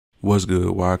What's good,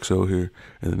 YXO here,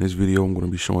 and in this video I'm going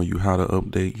to be showing you how to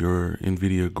update your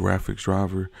Nvidia graphics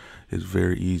driver. It's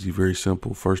very easy, very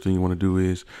simple. First thing you want to do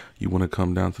is you want to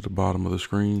come down to the bottom of the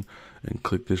screen and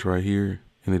click this right here,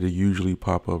 and it'll usually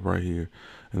pop up right here.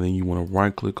 And then you want to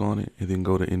right click on it and then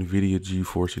go to Nvidia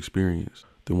GeForce Experience.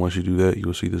 Then once you do that,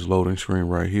 you'll see this loading screen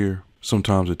right here.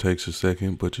 Sometimes it takes a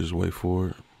second, but just wait for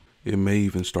it. It may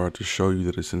even start to show you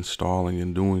that it's installing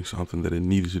and doing something that it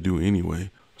needed to do anyway.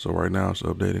 So right now it's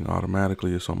updating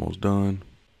automatically. It's almost done.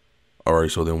 All right,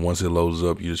 so then once it loads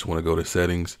up, you just want to go to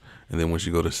settings. And then once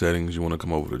you go to settings, you want to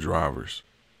come over to drivers.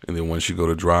 And then once you go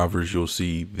to drivers, you'll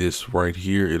see this right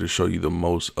here. It'll show you the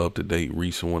most up-to-date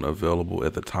recent one available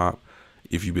at the top.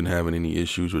 If you've been having any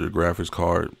issues with your graphics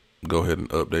card, go ahead and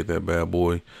update that bad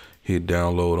boy. Hit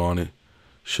download on it.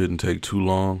 Shouldn't take too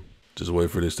long. Just wait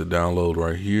for this to download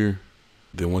right here.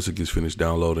 Then once it gets finished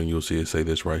downloading, you'll see it say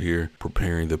this right here,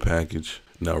 preparing the package.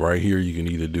 Now right here, you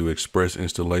can either do express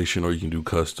installation or you can do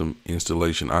custom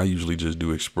installation. I usually just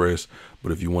do express,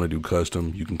 but if you want to do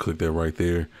custom, you can click that right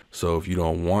there. So if you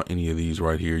don't want any of these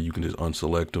right here, you can just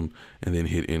unselect them and then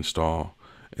hit install.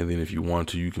 And then if you want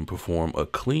to, you can perform a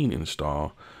clean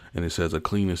install. And it says a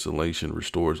clean installation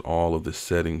restores all of the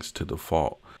settings to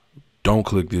default. Don't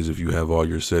click this if you have all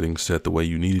your settings set the way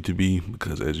you need it to be,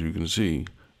 because as you can see,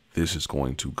 this is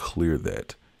going to clear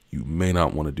that. You may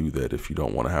not want to do that if you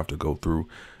don't want to have to go through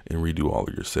and redo all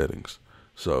of your settings.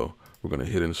 So we're going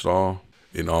to hit install.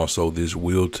 And also this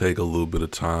will take a little bit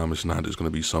of time. It's not just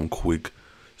going to be some quick,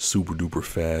 super duper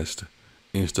fast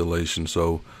installation.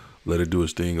 So let it do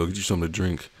its thing. Go get you something to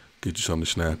drink, get you something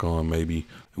to snack on maybe.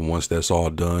 And once that's all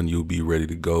done, you'll be ready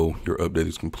to go. Your update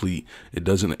is complete. It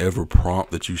doesn't ever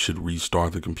prompt that you should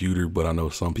restart the computer, but I know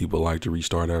some people like to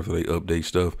restart after they update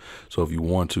stuff. So if you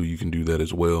want to, you can do that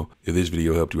as well. If this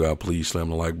video helped you out, please slam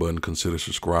the like button, consider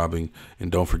subscribing,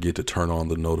 and don't forget to turn on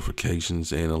the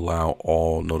notifications and allow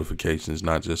all notifications,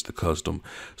 not just the custom.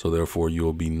 So therefore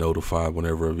you'll be notified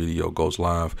whenever a video goes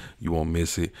live. You won't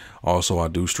miss it. Also, I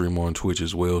do stream on Twitch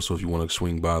as well. So if you want to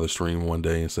swing by the stream one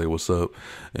day and say what's up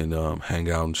and hang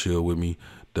out and chill with me,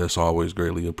 that's always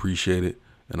greatly appreciated.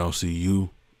 And I'll see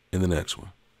you in the next one.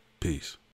 Peace.